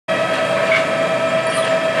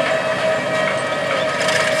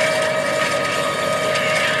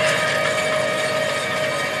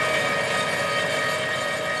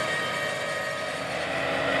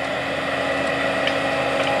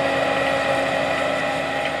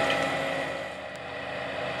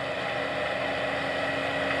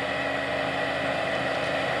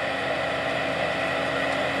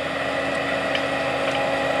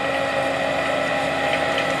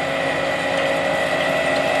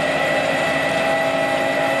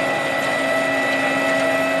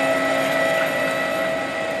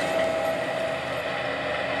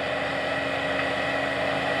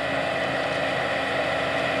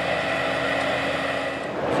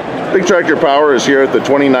Big Tractor Power is here at the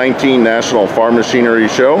 2019 National Farm Machinery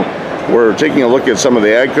Show. We're taking a look at some of the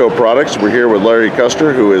AGCO products. We're here with Larry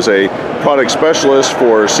Kuster, who is a product specialist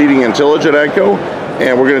for seeding and tillage at AGCO,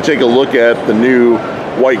 and we're going to take a look at the new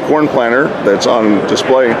white corn planter that's on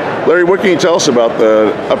display. Larry, what can you tell us about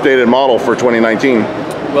the updated model for 2019?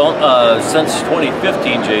 Well, since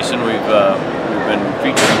 2015, Jason, we've been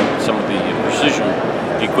featuring some of the precision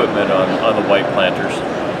equipment on the white planters.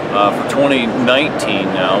 For 2019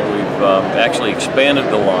 now, we've actually expanded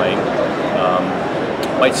the line.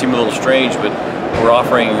 Might seem a little strange, but we're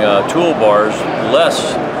offering toolbars,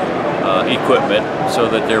 less equipment, so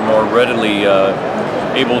that they're more readily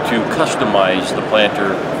able to customize the planter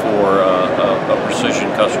for a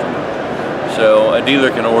precision customer. So a dealer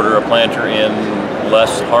can order a planter in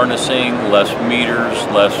less harnessing, less meters,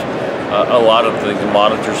 less a lot of the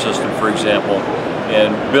monitor system, for example,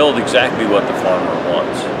 and build exactly what the farmer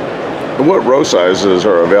wants. And what row sizes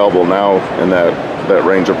are available now in that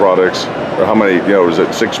range of products? Or how many, is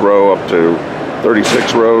it 6 row up to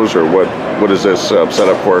 36 rows, or what is this set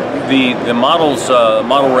up for? The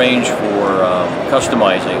model range for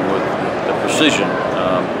customizing with the precision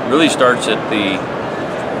really starts at the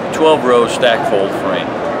 12-row stack fold frame.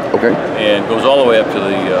 Okay. And goes all the way up to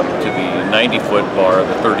the 90-foot bar,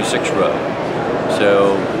 the 36 row.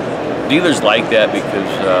 So dealers like that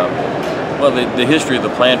because, well, the history of the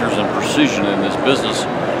planters and precision in this business.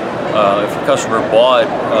 If a customer bought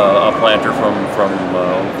a planter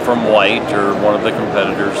from White or one of the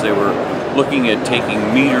competitors, they were looking at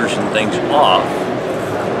taking meters and things off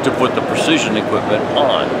to put the precision equipment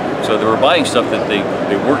on. So they were buying stuff that they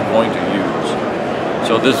weren't going to use.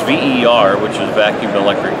 So this VER, which is vacuum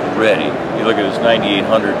electric ready, you look at this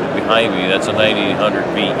 9800 behind me, that's a 9800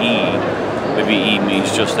 VE. The VE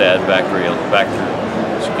means just that,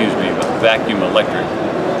 vacuum electric.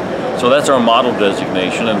 So that's our model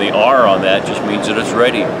designation, and the R on that just means that it's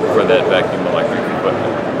ready for that vacuum electric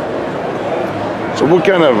equipment. So what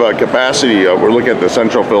kind of capacity, we're looking at the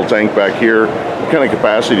central fill tank back here, what kind of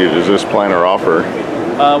capacity does this planter offer?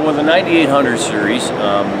 With the 9800 series,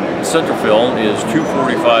 central fill is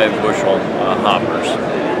 245 bushel hoppers.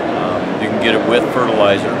 You can get it with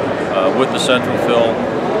fertilizer. With the central fill,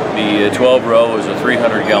 the 12 row is a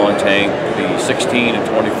 300 gallon tank. The 16 and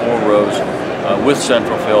 24 rows with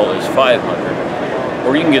central fill is 500.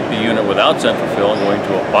 Or you can get the unit without central fill going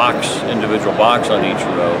to a box, individual box on each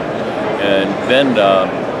row. And then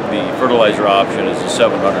the fertilizer option is a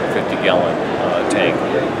 750 gallon tank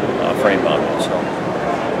frame mounted. So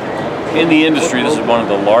in the industry, this is one of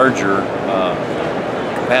the larger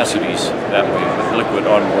capacities that way with liquid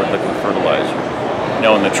onboard liquid fertilizer.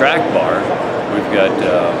 Now in the track bar, we've got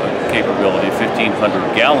a capability of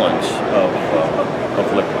 1,500 gallons of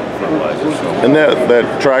liquid fertilizer. So and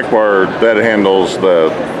that track bar, that handles the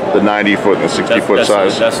 90-foot and the 60-foot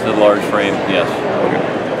size? That's the large frame, yes. Okay.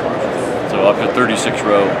 So up to 36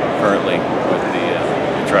 row currently with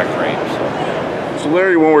the track frame. So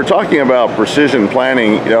Larry, when we're talking about precision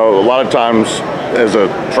planting, a lot of times as a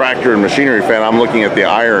tractor and machinery fan, I'm looking at the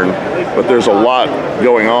iron, but there's a lot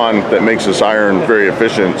going on that makes this iron very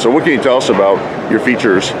efficient. So what can you tell us about your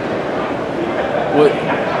features? Well,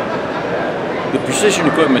 the precision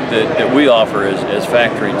equipment that we offer is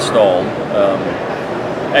factory installed.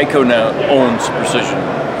 AGCO now owns Precision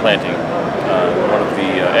Planting, one of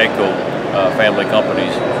the AGCO family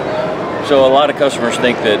companies. So a lot of customers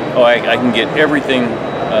think that, I can get everything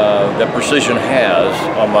that Precision has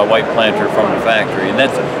on my white planter from the factory, and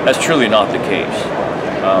that's truly not the case.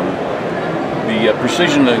 The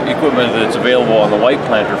precision equipment that's available on the white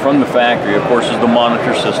planter from the factory, of course, is the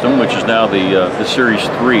monitor system, which is now the Series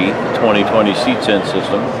 3 2020 seed sense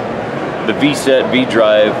system. The VSET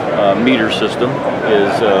V-Drive meter system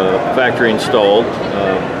is factory installed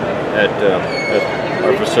at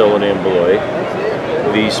our facility in Beloit.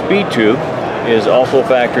 The speed tube is also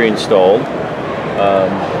factory installed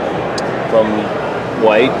from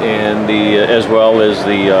White, and as well as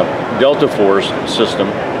the Delta Force system,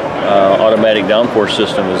 automatic downforce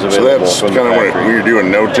system is available. So that's from kind of when you're doing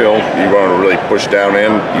no-till, you want to really push down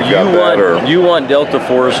in. You want Delta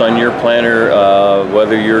Force on your planter,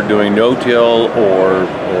 whether you're doing no-till or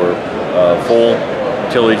full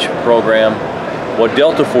tillage program. What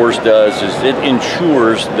Delta Force does is it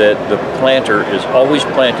ensures that the planter is always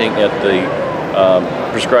planting at the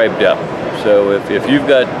prescribed depth. So if you've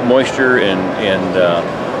got moisture and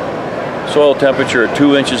soil temperature at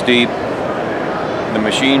 2 inches deep, the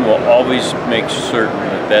machine will always make certain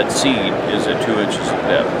that seed is at 2 inches of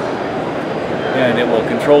depth. And it will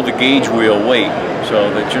control the gauge wheel weight so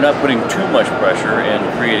that you're not putting too much pressure and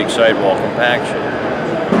creating sidewall compaction.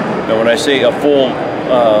 Now when I say a full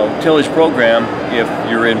tillage program, if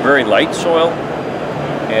you're in very light soil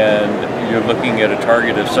and you're looking at a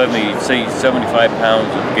target of 75 pounds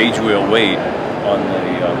of gauge wheel weight on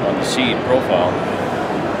the seed profile,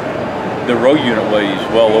 the row unit weighs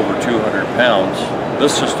well over 200 pounds.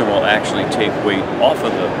 This system will actually take weight off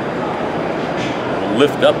of will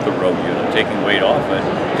lift up the row unit, taking weight off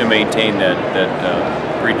it to maintain that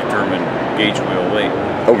predetermined gauge wheel weight.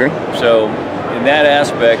 Okay. So in that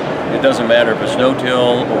aspect, it doesn't matter if it's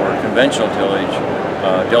no-till or conventional tillage,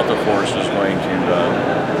 Delta Force is going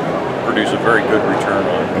to produce a very good return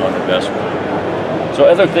on investment. So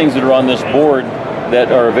other things that are on this board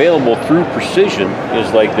that are available through Precision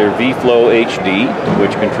is like their V-Flow HD,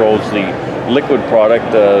 which controls the liquid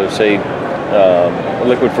product, say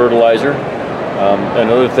liquid fertilizer.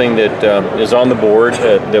 Another thing that is on the board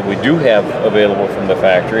that we do have available from the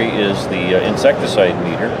factory is the insecticide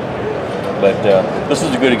meter. But this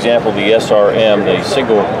is a good example of the SRM, the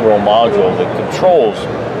single row module that controls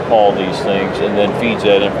all these things and then feeds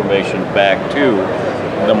that information back to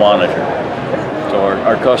the monitor. So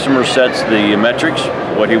our customer sets the metrics,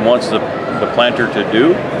 what he wants the planter to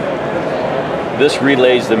do. This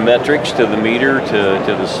relays the metrics to the meter, to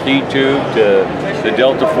the seed tube, to the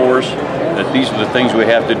Delta Force, that these are the things we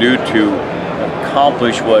have to do to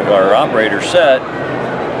accomplish what our operator set,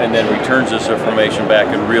 and then returns this information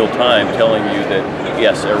back in real time, telling you that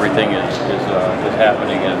yes, everything is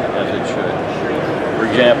happening as it should. For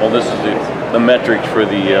example, this is the metrics for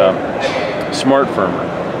the smart firmer.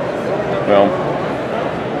 Well,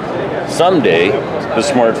 someday the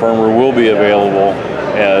smart firmer will be available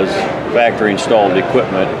as factory installed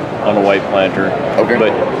equipment on a white planter. Okay.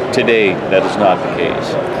 But today that is not the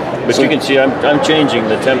case. But so you can see I'm changing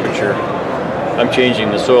the temperature. I'm changing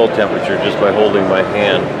the soil temperature just by holding my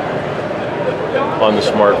hand on the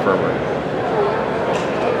smart firmer.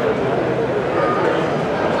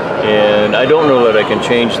 And I don't know that I can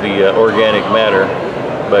change the organic matter,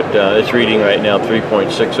 but it's reading right now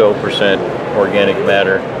 3.60% organic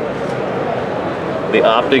matter. The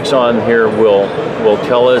optics on here will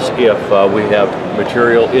tell us if we have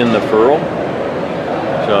material in the furrow.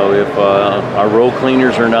 So if our row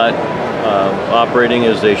cleaners are not operating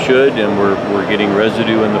as they should, and we're getting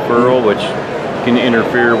residue in the furrow, which can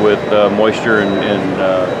interfere with moisture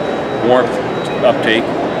and warmth uptake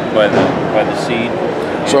by the seed.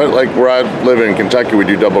 So like where I live in Kentucky, we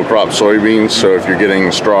do double crop soybeans, so if you're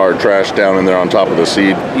getting straw or trash down in there on top of the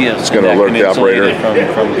seed, yes, it's going to alert the operator.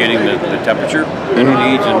 From getting the temperature it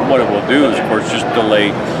needs, and what it will do is, of course, just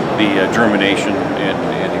delay the germination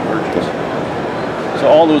and emergence. So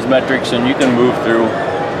all those metrics, and you can move through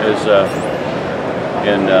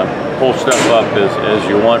and pull stuff up as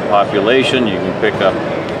you want. Population, you can pick up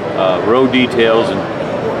row details, and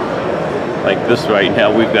like this right now,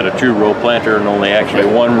 we've got a 2-row planter and only actually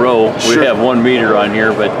 1 row. Sure. We have 1 meter on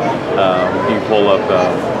here, but you can pull up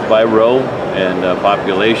by row and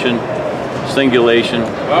population, singulation.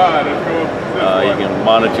 You can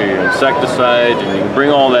monitor your insecticide, and you can bring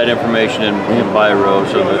all that information in by row.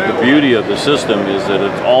 So the beauty of the system is that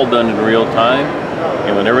it's all done in real time,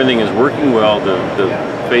 and when everything is working well, the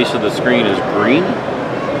face of the screen is green,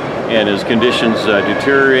 and as conditions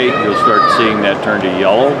deteriorate, you'll start seeing that turn to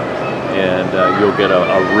yellow, and you'll get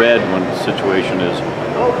a red when the situation is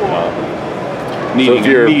needing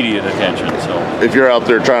immediate attention. So if you're out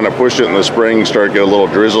there trying to push it in the spring, start get a little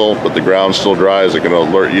drizzle, but the ground's still dry, is it going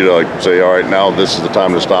to alert you to like say, all right, now this is the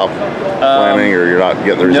time to stop planting, or you're not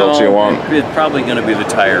getting the results you want? It's probably going to be the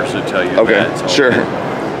tires that tell you that. So, sure.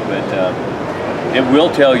 But it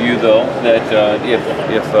will tell you though that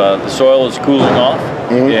if the soil is cooling off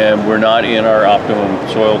and we're not in our optimum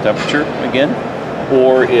soil temperature again,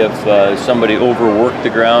 or if somebody overworked the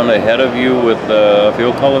ground ahead of you with a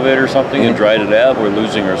field cultivator or something and dried it out, we're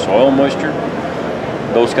losing our soil moisture.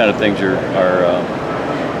 Those kind of things are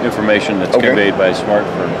information that's conveyed by a smart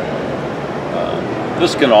firmer.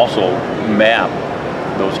 This can also map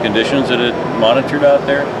those conditions that it monitored out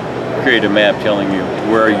there, create a map telling you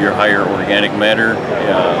where your higher organic matter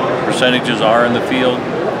percentages are in the field.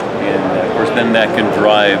 And of course, then that can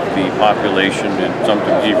drive the population and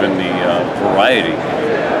sometimes even the variety.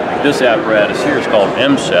 This apparatus here is called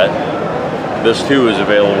MSET. This too is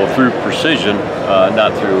available through Precision,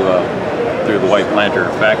 not through the white planter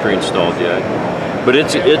factory installed yet. But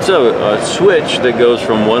it's a switch that goes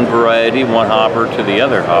from one variety, one hopper, to the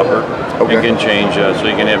other hopper. It can change, so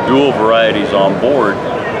you can have dual varieties on board,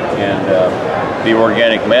 and the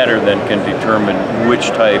organic matter then can determine which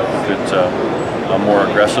type, if it's a more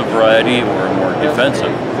aggressive variety or a more defensive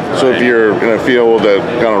variety. So if you're in a field that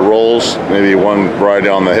kind of rolls, maybe one variety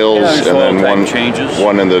on the hills and then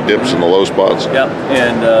one in the dips and the low spots. Yep,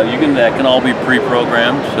 and that can all be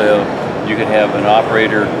pre-programmed. So you can have an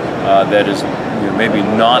operator that is maybe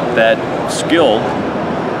not that skilled,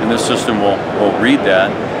 and the system will read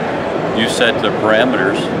that. You set the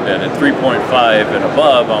parameters at 3.5 and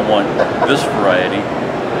above on this variety,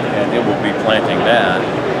 and it will be planting that.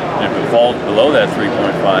 And if it falls below that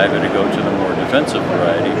 3.5, it'll go to the more defensive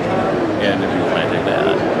variety, and it'll be planting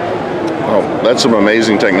that. Oh, that's some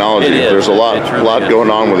amazing technology. There's a lot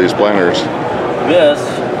going on with these planters. This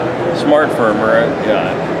smart firmer,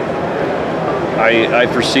 I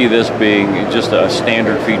foresee this being just a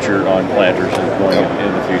standard feature on planters going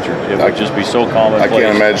in the future. It would just be so commonplace. I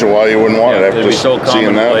can't imagine why you wouldn't want it after it'd be so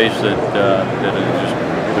seeing that. commonplace that it just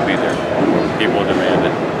could be there. People demand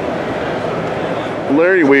it.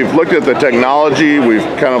 Larry, we've looked at the technology, we've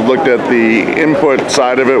kind of looked at the input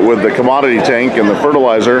side of it with the commodity tank and the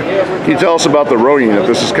fertilizer. Can you tell us about the row unit?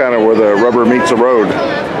 This is kind of where the rubber meets the road.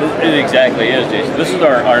 It exactly is, Jason. This is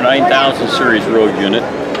our 9000 series row unit.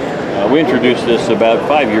 We introduced this about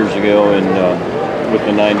 5 years ago with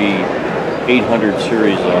the 9800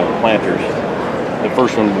 series planters. The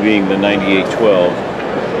first one being the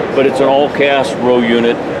 9812. But it's an all-cast row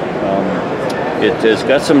unit. It has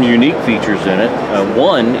got some unique features in it.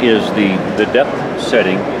 One is the depth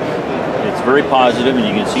setting. It's very positive, and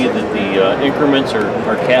you can see that the increments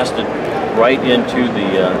are casted right into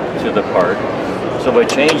the part. So by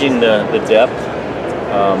changing the depth,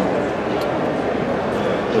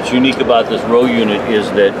 what's unique about this row unit is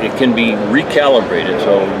that it can be recalibrated.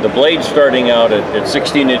 So the blade starting out at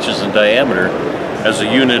 16 inches in diameter, as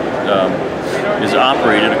the unit is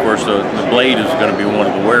operated, of course, the blade is going to be one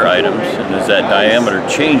of the wear items, and as that diameter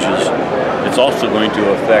changes, it's also going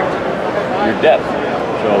to affect your depth.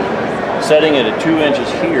 So setting it at 2 inches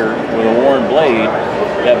here with a worn blade,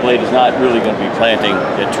 that blade is not really going to be planting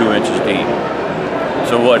at 2 inches deep.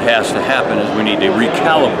 So what has to happen is we need to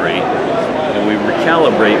recalibrate, and we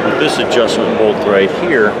recalibrate with this adjustment bolt right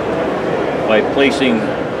here by placing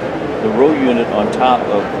the row unit on top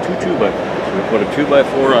of two 2x4s. We put a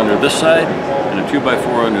 2x4 under this side and a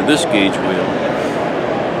 2x4 under this gauge wheel,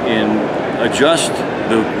 and adjust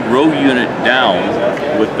the row unit down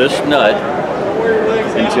with this nut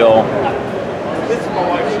until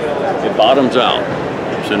it bottoms out.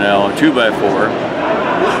 So now a 2x4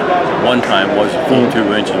 one time was a full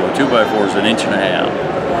 2 inches. A 2x4 is 1.5 inches.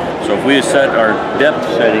 So if we set our depth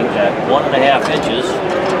setting at 1.5 inches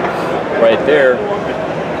right there,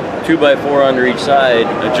 2x4 under each side,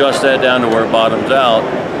 adjust that down to where it bottoms out,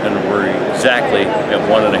 and we're exactly at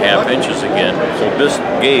 1.5 inches again. So this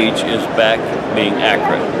gauge is back being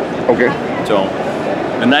accurate. Okay. So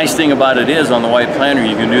the nice thing about it is, on the white planter,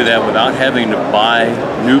 you can do that without having to buy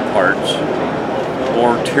new parts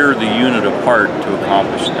or tear the unit apart to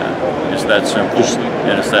accomplish that. It's that simple,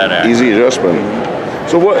 and it's that accurate. Easy adjustment.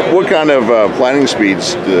 So what kind of planting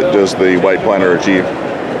speeds does the white planter achieve?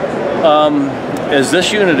 As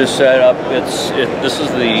this unit is set up, this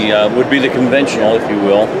is would be the conventional, if you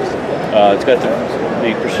will. It's got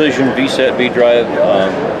the precision VSET V-drive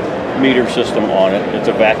meter system on it. It's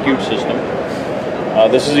a vacuum system.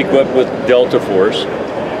 This is equipped with Delta Force,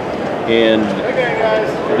 and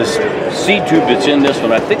this seed tube that's in this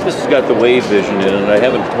one, I think this has got the wave vision in it. I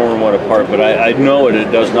haven't torn one apart, but I know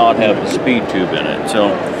it does not have the speed tube in it. So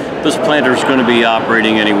this planter is going to be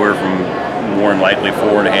operating anywhere from more than likely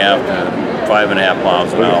 4.5 to 5.5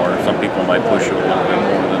 miles an hour. Some people might push it a little bit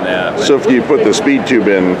more than that. So if you put the speed tube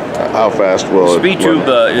in, how fast will it? Speed tube,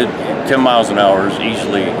 10 miles an hour is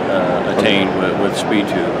easily attained with speed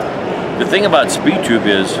tube. The thing about speed tube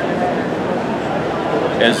is,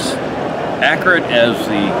 as accurate as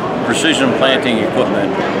the precision planting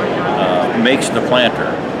equipment makes the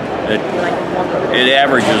planter, it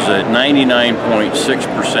averages at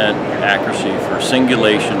 99.6% accuracy for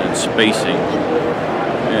singulation and spacing,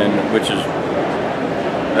 and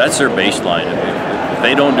that's their baseline. If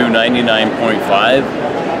they don't do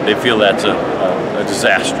 99.5, they feel that's a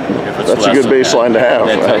disaster. If it's that's a good baseline to have.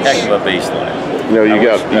 That's a heck of a baseline. You know, you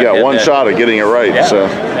got one shot at getting it right. Yeah. So.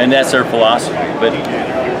 And that's their philosophy. But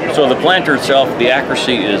so the planter itself, the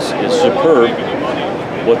accuracy is superb.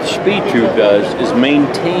 What the speed tube does is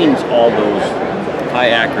maintains all those high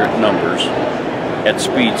accurate numbers at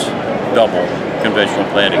speeds double conventional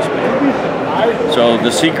planting speed. So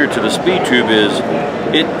the secret to the speed tube is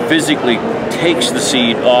it physically takes the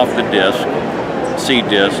seed off the seed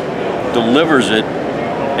disc, delivers it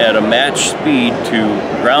at a matched speed to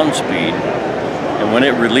ground speed, And when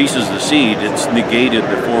it releases the seed, it's negated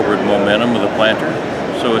the forward momentum of the planter.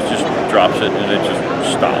 So it just drops it and it just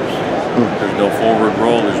stops. There's no forward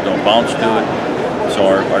roll, there's no bounce to it. So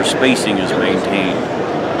our spacing is maintained.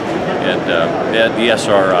 And the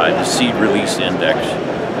SRI, the seed release index,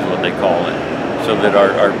 is what they call it. So that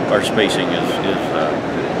our spacing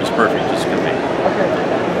is perfect as can be.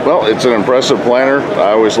 Well, it's an impressive planter.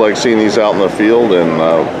 I always like seeing these out in the field, and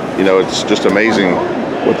you know, it's just amazing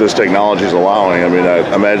what this technology is allowing. I mean,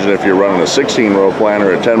 I imagine if you're running a 16-row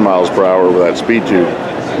planter at 10 miles per hour with that speed tube,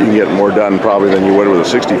 you can get more done probably than you would with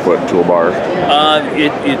a 60-foot toolbar.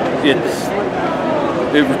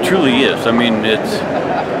 It truly is. I mean, it's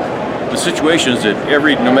the situation is that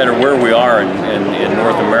no matter where we are in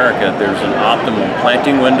North America, there's an optimum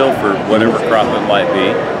planting window for whatever crop it might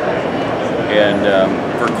be. And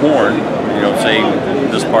for corn, you know, say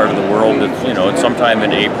this part of the world, it's, you know, it's sometime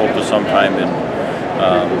in April to sometime in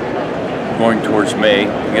going towards May.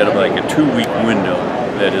 You get like a 2-week window.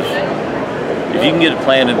 That is, if you can get it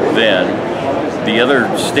planted then, the other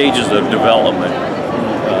stages of development,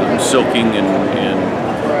 silking and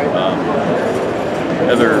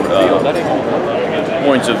other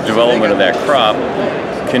points of development of that crop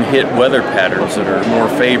can hit weather patterns that are more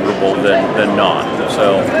favorable than not.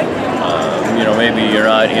 So, you know, maybe you're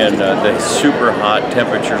not in the super hot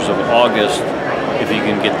temperatures of August. If you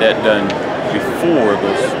can get that done before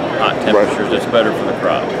those hot temperatures, that's better for the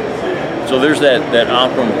crop. So there's that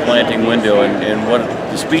optimum planting window, and what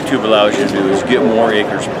the speed tube allows you to do is get more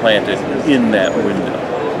acres planted in that window.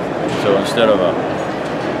 So instead of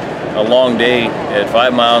a long day at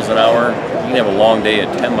 5 miles an hour, you can have a long day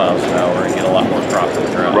at 10 miles an hour and get a lot more crop in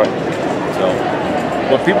the ground. Right. So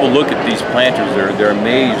when people look at these planters, they're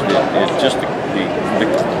amazed at just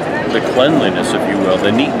the cleanliness, if you will,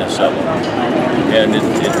 the neatness of them. And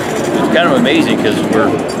it's kind of amazing because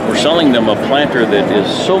we're selling them a planter that is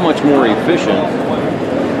so much more efficient,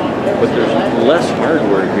 but there's less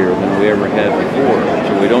hardware here than we ever had before.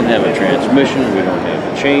 So we don't have a transmission, we don't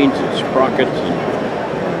have chains and sprockets,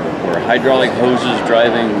 and we're hydraulic hoses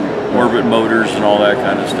driving orbit motors and all that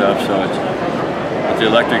kind of stuff. So with the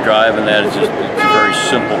electric drive and that, it's very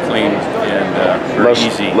simple, clean, and very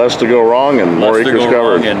easy. Less to go wrong and more acres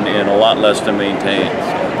covered. And a lot less to maintain.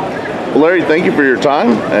 Well, Larry, thank you for your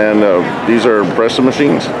time, and these are impressive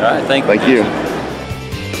machines. All right, thank you. Thank you.